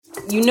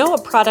you know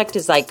a product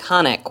is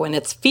iconic when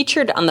it's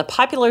featured on the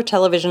popular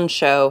television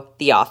show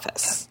The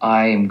Office.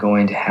 I am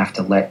going to have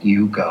to let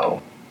you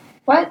go.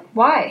 What?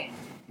 Why?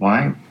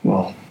 Why?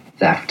 Well,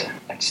 theft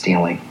and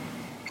stealing.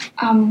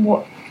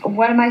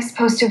 What am I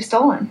supposed to have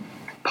stolen?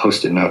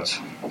 Post-it notes.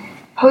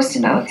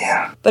 Post-it notes?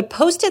 Yeah. But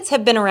Post-its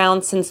have been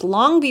around since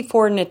long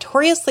before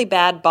notoriously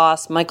bad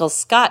boss Michael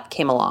Scott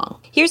came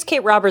along. Here's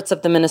Kate Roberts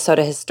of the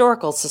Minnesota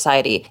Historical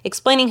Society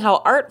explaining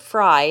how Art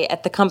Fry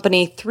at the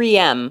company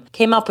 3M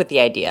came up with the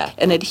idea.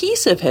 An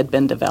adhesive had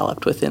been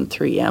developed within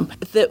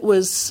 3M that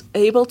was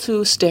able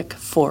to stick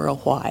for a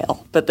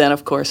while. But then,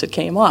 of course, it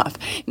came off.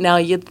 Now,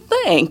 you'd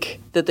think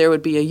that there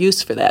would be a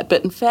use for that,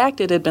 but in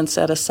fact, it had been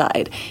set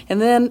aside. And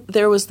then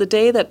there was the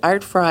day that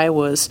Art Fry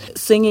was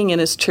singing in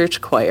his church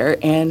choir,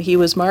 and he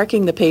was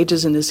marking the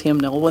pages in his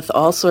hymnal with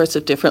all sorts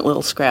of different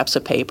little scraps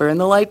of paper, and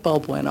the light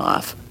bulb went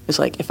off. It was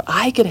like, if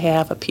I could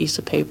have a piece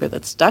of paper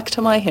that stuck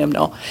to my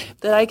hymnal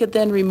that I could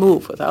then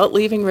remove without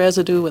leaving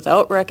residue,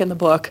 without wrecking the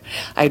book,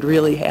 I'd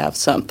really have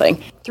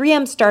something.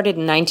 3M started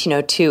in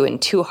 1902 in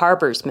Two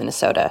Harbors,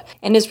 Minnesota,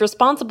 and is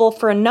responsible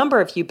for a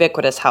number of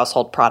ubiquitous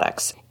household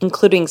products,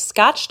 including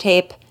Scotch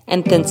tape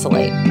and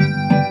Thinsulate.